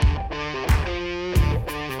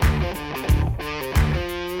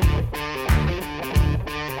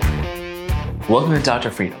Welcome to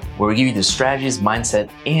Dr. Freedom, where we give you the strategies, mindset,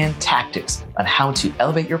 and tactics on how to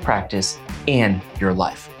elevate your practice and your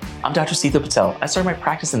life. I'm Dr. Sitha Patel. I started my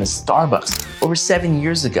practice in a Starbucks over 7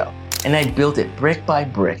 years ago, and I built it brick by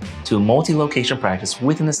brick to a multi-location practice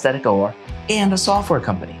with an aesthetic OR and a software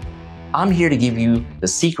company. I'm here to give you the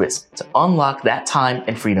secrets to unlock that time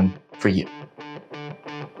and freedom for you.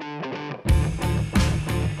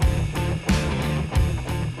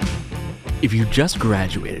 If you just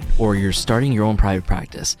graduated or you're starting your own private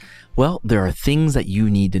practice, well, there are things that you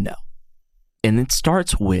need to know. And it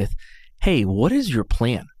starts with, hey, what is your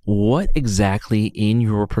plan? What exactly in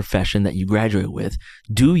your profession that you graduate with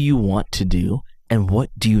do you want to do, and what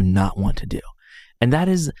do you not want to do? And that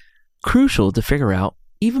is crucial to figure out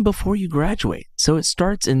even before you graduate. So it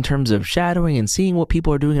starts in terms of shadowing and seeing what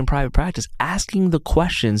people are doing in private practice, asking the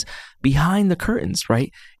questions behind the curtains,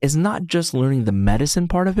 right? It's not just learning the medicine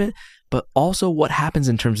part of it, but also what happens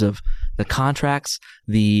in terms of the contracts,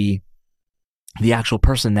 the actual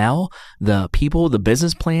personnel, the people, the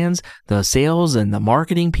business plans, the sales and the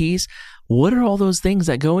marketing piece. What are all those things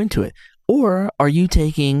that go into it? Or are you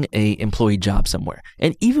taking an employee job somewhere?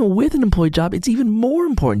 And even with an employee job, it's even more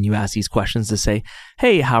important you ask these questions to say,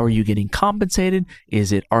 hey, how are you getting compensated?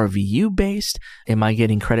 Is it RVU based? Am I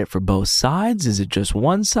getting credit for both sides? Is it just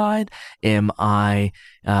one side? Am I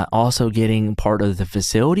also getting part of the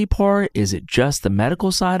facility part? Is it just the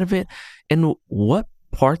medical side of it? And what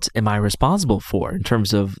parts am I responsible for in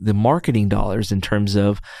terms of the marketing dollars, in terms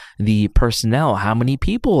of the personnel? How many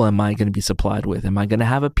people am I going to be supplied with? Am I going to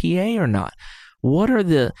have a PA or not? What are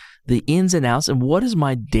the ins and outs, and what is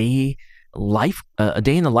my day a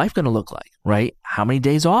day in the life going to look like, right? How many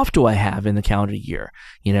days off do I have in the calendar year?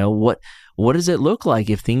 You know, what does it look like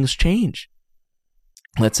if things change?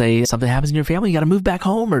 Let's say something happens in your family, you got to move back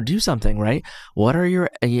home or do something, right? What are your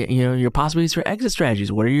possibilities for exit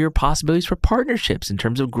strategies? What are your possibilities for partnerships in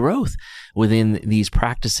terms of growth within these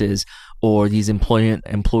practices or these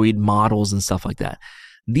employed models and stuff like that?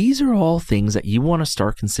 These are all things that you want to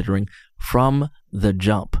start considering from the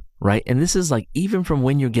jump, right? And this is like even from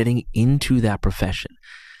when you're getting into that profession.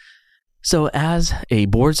 So as a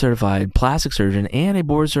board-certified plastic surgeon and a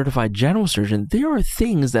board-certified general surgeon, there are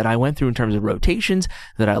things that I went through in terms of rotations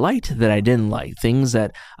that I liked, that I didn't like, things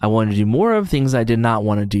that I wanted to do more of, things I did not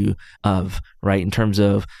want to do of, right? In terms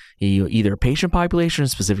of either patient population,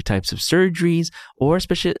 specific types of surgeries, or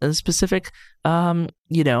specific,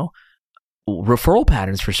 referral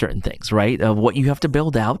patterns for certain things, right? Of what you have to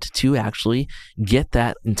build out to actually get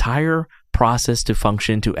that entire process to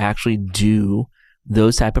function, to actually do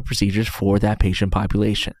those type of procedures for that patient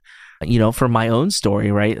population. You know, for my own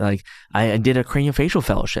story, right? Like I did a craniofacial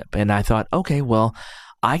fellowship and I thought, okay, well,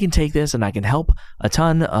 I can take this and I can help a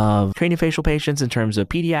ton of craniofacial patients in terms of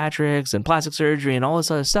pediatrics and plastic surgery and all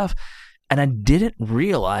this other stuff. And I didn't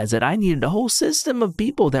realize that I needed a whole system of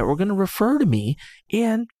people that were going to refer to me,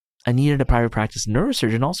 and I needed a private practice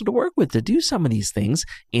neurosurgeon also to work with to do some of these things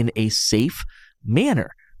in a safe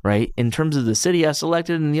manner. Right? In terms of the city I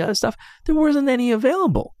selected and the other stuff, there wasn't any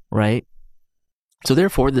available, right? So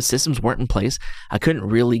therefore, the systems weren't in place. I couldn't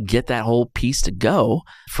really get that whole piece to go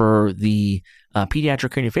for the pediatric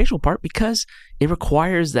craniofacial part because it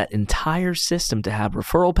requires that entire system to have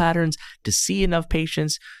referral patterns, to see enough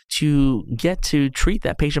patients, to get to treat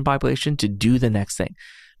that patient population, to do the next thing.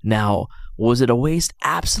 Now, was it a waste?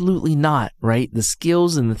 Absolutely not, right? The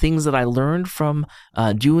skills and the things that I learned from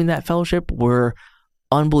doing that fellowship were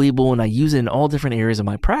unbelievable, and I use it in all different areas of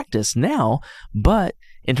my practice now. But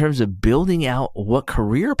in terms of building out what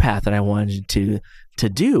career path that I wanted to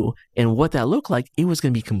do and what that looked like, it was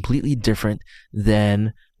going to be completely different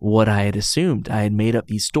than what I had assumed. I had made up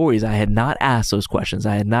these stories. I had not asked those questions.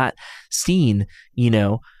 I had not seen,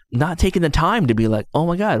 not taken the time to be like, oh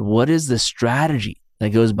my God, what is the strategy that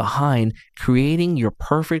goes behind creating your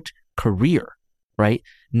perfect career, right?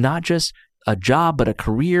 Not just a job, but a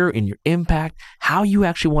career in your impact, how you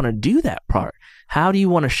actually want to do that part. How do you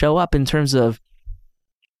want to show up in terms of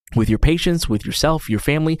with your patients, with yourself, your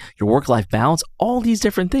family, your work-life balance, all these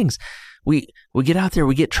different things. We get out there,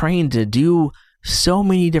 we get trained to do so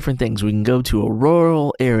many different things. We can go to a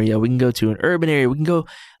rural area, we can go to an urban area, we can go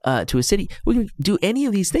to a city. We can do any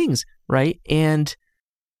of these things, right? And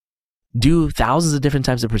do thousands of different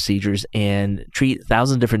types of procedures and treat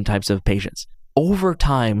thousands of different types of patients. Over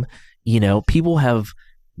time, people have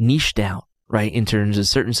niched down, right, in terms of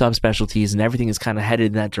certain subspecialties, and everything is kind of headed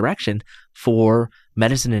in that direction for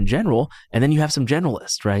medicine in general. And then you have some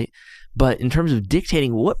generalists, right? But in terms of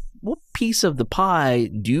dictating what piece of the pie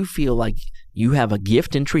do you feel like you have a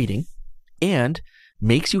gift in treating and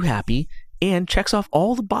makes you happy and checks off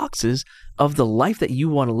all the boxes of the life that you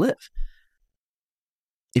want to live?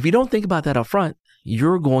 If you don't think about that up front,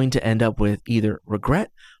 you're going to end up with either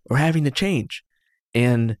regret or having to change.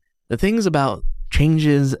 And the things about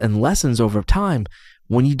changes and lessons over time,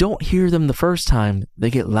 when you don't hear them the first time, they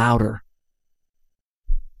get louder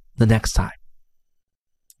the next time.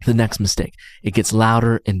 The next mistake, it gets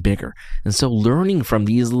louder and bigger. And so learning from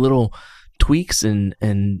these little tweaks and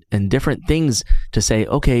different things to say,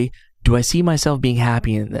 okay, do I see myself being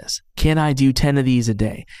happy in this? Can I do 10 of these a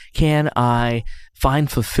day? Can I find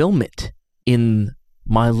fulfillment in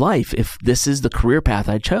my life if this is the career path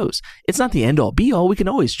I chose? It's not the end all be all. We can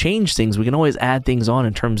always change things. We can always add things on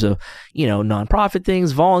in terms of, nonprofit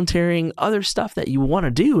things, volunteering, other stuff that you want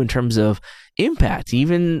to do in terms of impact,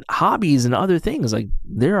 even hobbies and other things. Like,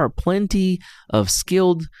 there are plenty of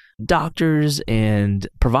skilled doctors and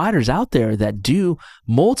providers out there that do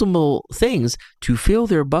multiple things to fill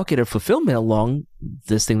their bucket of fulfillment along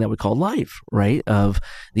this thing that we call life, right? Of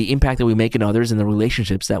the impact that we make in others and the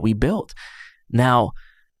relationships that we build. Now,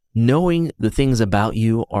 knowing the things about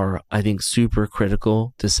you are, I think, super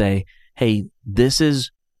critical to say, hey, this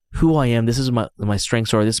is who I am. This is my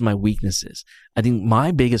strengths are. This is my weaknesses. I think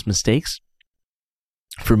my biggest mistakes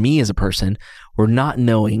for me as a person were not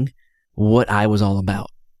knowing what I was all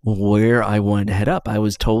about, where I wanted to head up. I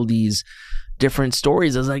was told these different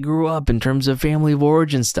stories as I grew up in terms of family of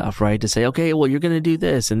origin stuff, right? To say, okay, well, you're going to do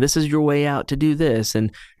this, and this is your way out to do this,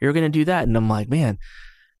 and you're going to do that. And I'm like, man,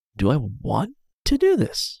 do I want to do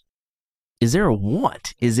this? Is there a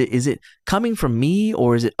want? Is it coming from me,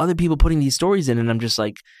 or is it other people putting these stories in, and I'm just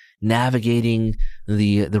like navigating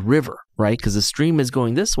the river, right? Because the stream is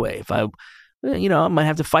going this way. If I might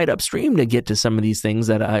have to fight upstream to get to some of these things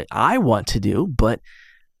that I want to do, but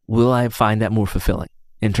will I find that more fulfilling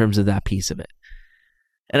in terms of that piece of it?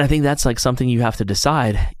 And I think that's like something you have to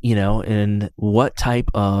decide, in what type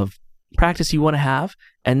of practice you want to have,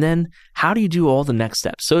 and then how do you do all the next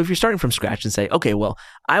steps? So if you're starting from scratch and say, okay, well,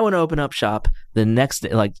 I want to open up shop the next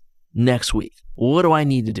week. What do I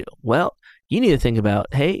need to do? Well, you need to think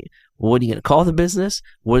about, hey, what are you going to call the business?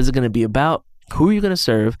 What is it going to be about? Who are you going to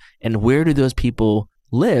serve? And where do those people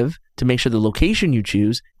live, to make sure the location you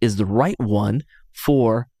choose is the right one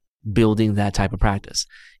for building that type of practice.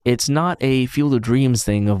 It's not a field of dreams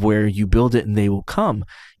thing of where you build it and they will come.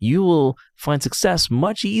 You will find success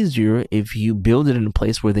much easier if you build it in a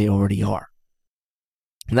place where they already are.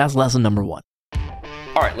 And that's lesson number 1.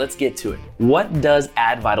 All right, let's get to it. What does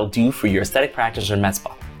AdVital do for your aesthetic practice or med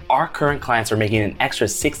spa? Our current clients are making an extra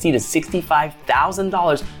 $60,000 to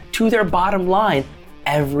 $65,000 to their bottom line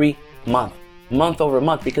every month over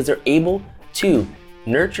month, because they're able to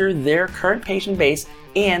nurture their current patient base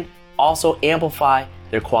and also amplify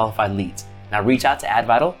their qualified leads. Now reach out to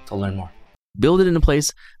AdVital to learn more. Build it in a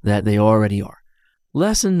place that they already are.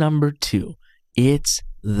 Lesson number 2, it's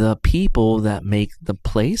the people that make the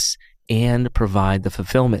place and provide the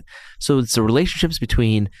fulfillment. So it's the relationships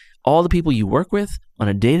between all the people you work with on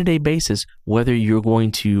a day-to-day basis, whether you're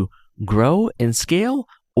going to grow and scale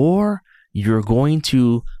or you're going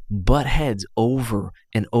to butt heads over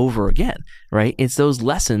and over again, right? It's those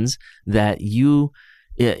lessons that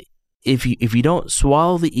if you don't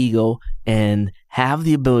swallow the ego and have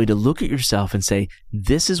the ability to look at yourself and say,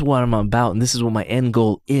 this is what I'm about and this is what my end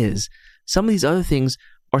goal is, some of these other things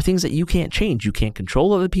are things that you can't change. You can't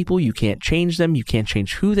control other people. You can't change them. You can't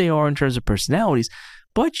change who they are in terms of personalities,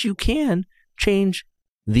 but you can change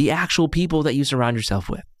the actual people that you surround yourself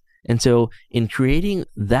with. And so in creating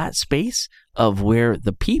that space of where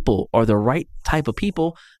the people are the right type of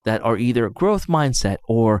people that are either growth mindset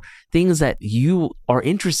or things that you are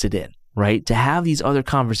interested in, right? To have these other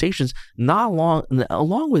conversations, not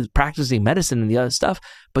along with practicing medicine and the other stuff,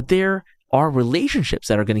 but there are relationships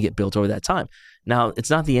that are going to get built over that time. Now, it's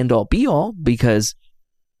not the end all be all, because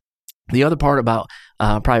the other part about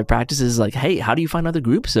private practice is like, hey, how do you find other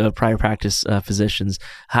groups of private practice physicians?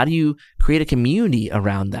 How do you create a community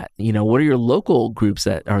around that? What are your local groups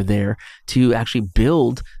that are there to actually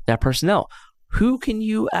build that personnel? Who can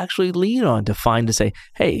you actually lean on to say,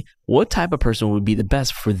 hey, what type of person would be the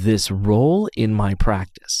best for this role in my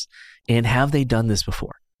practice? And have they done this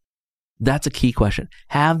before? That's a key question.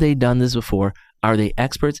 Have they done this before? Are they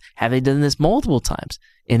experts? Have they done this multiple times?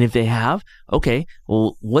 And if they have, okay,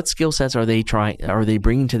 well, what skill sets are they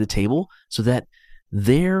bringing to the table so that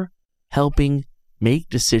they're helping make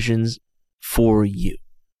decisions for you?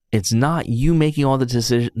 It's not you making all the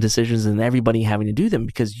decisions and everybody having to do them,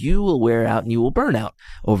 because you will wear out and you will burn out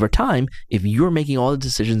over time if you're making all the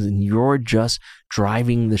decisions and you're just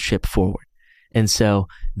driving the ship forward. And so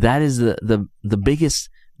that is the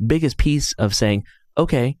biggest piece of saying,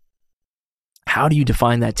 okay, how do you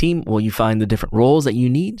define that team? Well, you find the different roles that you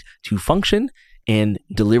need to function and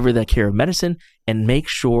deliver that care of medicine and make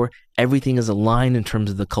sure everything is aligned in terms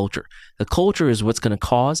of the culture. The culture is what's going to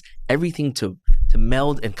cause everything to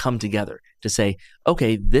meld and come together to say,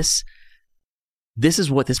 okay, this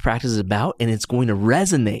is what this practice is about, and it's going to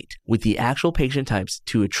resonate with the actual patient types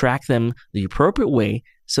to attract them the appropriate way,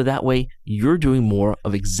 so that way you're doing more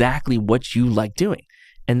of exactly what you like doing.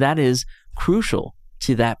 And that is crucial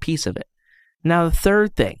to that piece of it. Now, the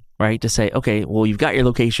third thing, right, to say, okay, well, you've got your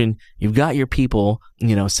location, you've got your people,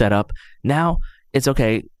 set up. Now it's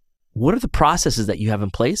okay, what are the processes that you have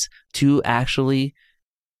in place to actually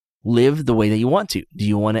live the way that you want to? Do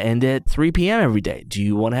you want to end at 3 p.m. every day? Do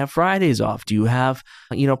you want to have Fridays off? Do you have,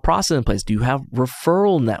 process in place? Do you have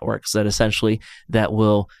referral networks that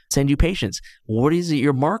will send you patients? What is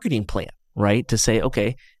your marketing plan, right? To say,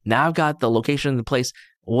 okay, now I've got the location in place.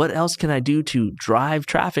 What else can I do to drive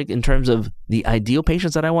traffic in terms of the ideal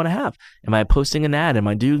patients that I want to have? Am I posting an ad? Am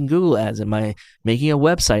I doing Google ads? Am I making a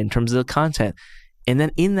website in terms of the content? And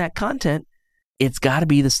then in that content, it's got to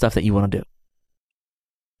be the stuff that you want to do.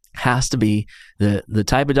 Has to be the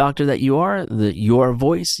type of doctor that you are, your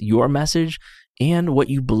voice, your message, and what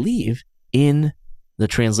you believe in the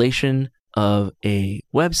translation of a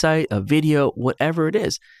website, a video, whatever it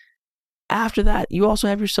is. After that, you also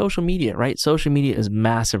have your social media, right? Social media is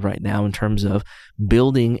massive right now in terms of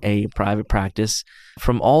building a private practice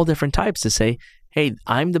from all different types to say, hey,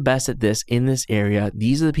 I'm the best at this in this area.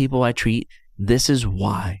 These are the people I treat. This is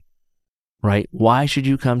why, right? Why should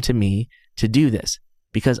you come to me to do this?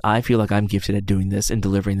 Because I feel like I'm gifted at doing this and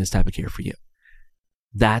delivering this type of care for you.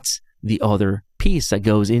 That's the other piece that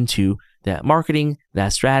goes into that marketing,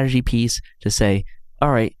 that strategy piece to say,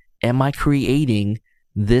 all right, am I creating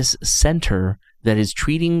this center that is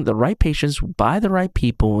treating the right patients by the right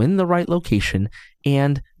people in the right location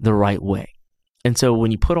and the right way? And so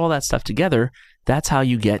when you put all that stuff together, that's how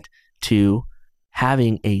you get to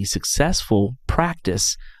having a successful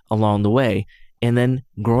practice along the way, and then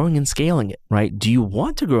growing and scaling it, right? Do you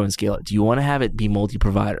want to grow and scale it? Do you want to have it be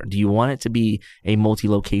multi-provider? Do you want it to be a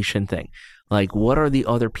multi-location thing? Like, what are the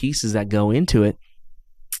other pieces that go into it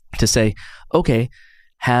to say, okay,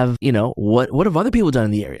 what have other people done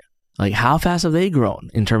in the area? Like, how fast have they grown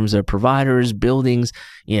in terms of providers, buildings,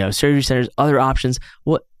 surgery centers, other options?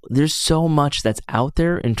 There's so much that's out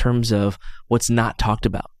there in terms of what's not talked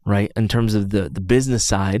about, right? In terms of the business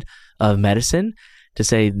side of medicine, to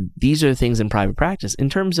say these are the things in private practice. In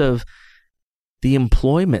terms of the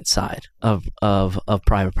employment side of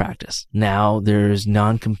private practice, now there's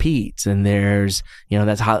non-competes, and there's,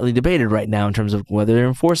 that's hotly debated right now in terms of whether they're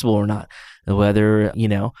enforceable or not, whether,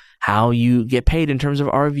 how you get paid in terms of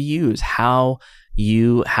RVUs, how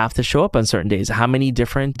you have to show up on certain days, how many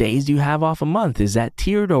different days do you have off a month? Is that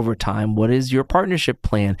tiered over time? What is your partnership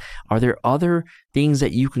plan? Are there other things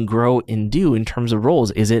that you can grow and do in terms of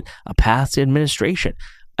roles? Is it a path to administration?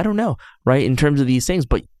 I don't know, right? In terms of these things,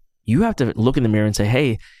 but you have to look in the mirror and say,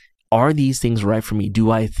 hey, are these things right for me?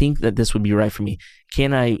 Do I think that this would be right for me?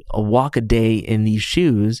 Can I walk a day in these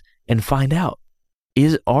shoes and find out?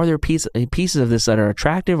 Are there pieces of this that are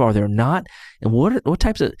attractive? Are there not? And what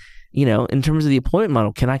types of, in terms of the employment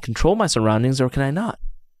model, can I control my surroundings or can I not?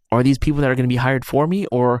 Are these people that are going to be hired for me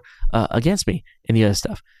or against me and the other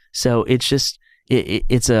stuff? So it's just,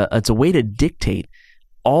 it's a way to dictate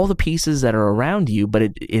all the pieces that are around you,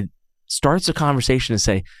 but it starts a conversation to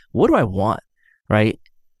say, what do I want, right?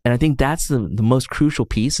 And I think that's the most crucial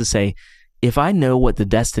piece, to say, if I know what the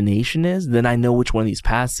destination is, then I know which one of these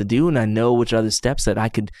paths to do, and I know which other steps that I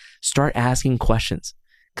could start asking questions.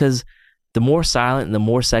 Because the more silent and the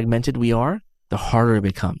more segmented we are, the harder it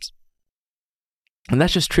becomes. And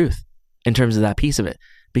that's just truth in terms of that piece of it.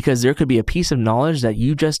 Because there could be a piece of knowledge that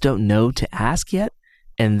you just don't know to ask yet,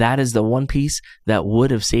 and that is the one piece that would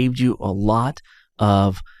have saved you a lot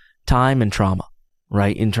of time and trauma,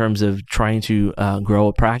 right? In terms of trying to grow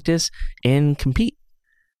a practice and compete.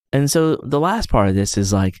 And so the last part of this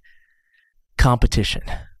is like competition.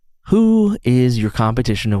 Who is your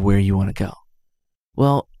competition of where you want to go?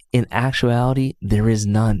 Well, in actuality, there is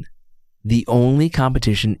none. The only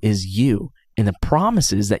competition is you and the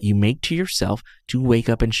promises that you make to yourself to wake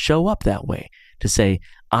up and show up that way, to say,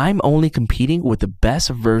 I'm only competing with the best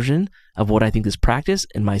version of what I think this practice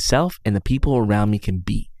and myself and the people around me can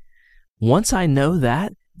be. Once I know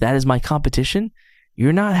that is my competition,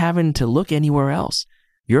 you're not having to look anywhere else.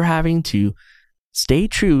 You're having to stay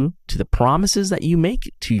true to the promises that you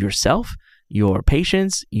make to yourself, your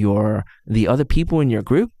patients, the other people in your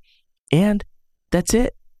group, and that's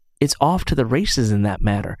it. It's off to the races in that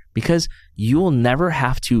matter, because you will never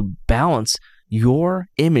have to balance your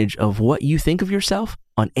image of what you think of yourself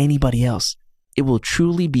on anybody else. it will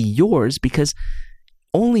truly be yours because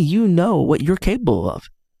only you know what you're capable of.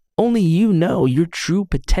 Only you know your true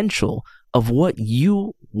potential of what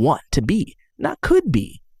you want to be. Not could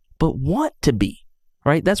be, but want to be,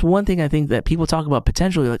 right? That's one thing I think that people talk about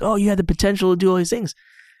potential. You're like, oh, you had the potential to do all these things.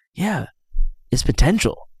 Yeah, it's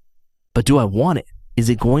potential. But do I want it? Is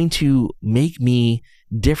it going to make me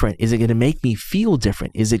different? Is it going to make me feel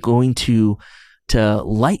different? Is it going to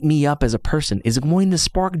light me up as a person? Is it going to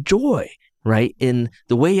spark joy, right, in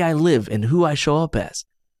the way I live and who I show up as?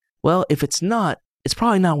 Well, if it's not, it's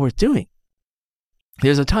probably not worth doing.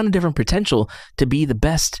 There's a ton of different potential to be the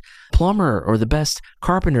best plumber or the best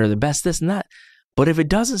carpenter, or the best this and that. But if it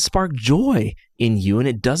doesn't spark joy in you and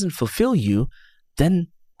it doesn't fulfill you, then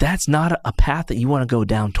that's not a path that you want to go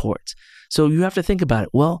down towards. So you have to think about it.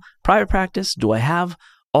 Well, private practice, do I have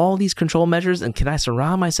all these control measures, and can I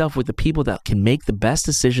surround myself with the people that can make the best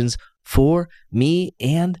decisions for me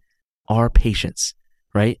and our patients,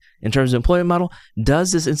 right? In terms of employment model,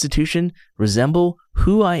 does this institution resemble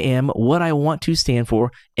who I am, what I want to stand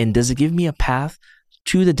for, and does it give me a path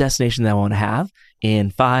to the destination that I want to have in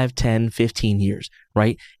 5, 10, 15 years,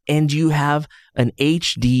 right? And do you have an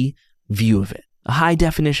HD view of it, a high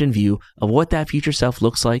definition view of what that future self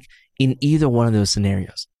looks like in either one of those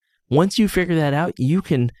scenarios? Once you figure that out, you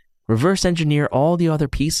can reverse engineer all the other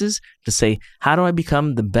pieces to say, how do I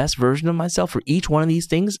become the best version of myself for each one of these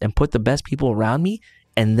things and put the best people around me,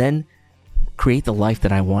 and then create the life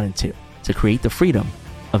that I wanted to create the freedom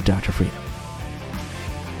of Dr. Freedom.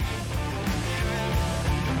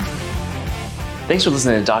 Thanks for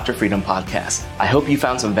listening to Dr. Freedom Podcast. I hope you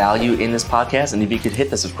found some value in this podcast, and if you could hit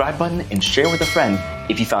the subscribe button and share with a friend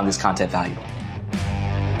if you found this content valuable.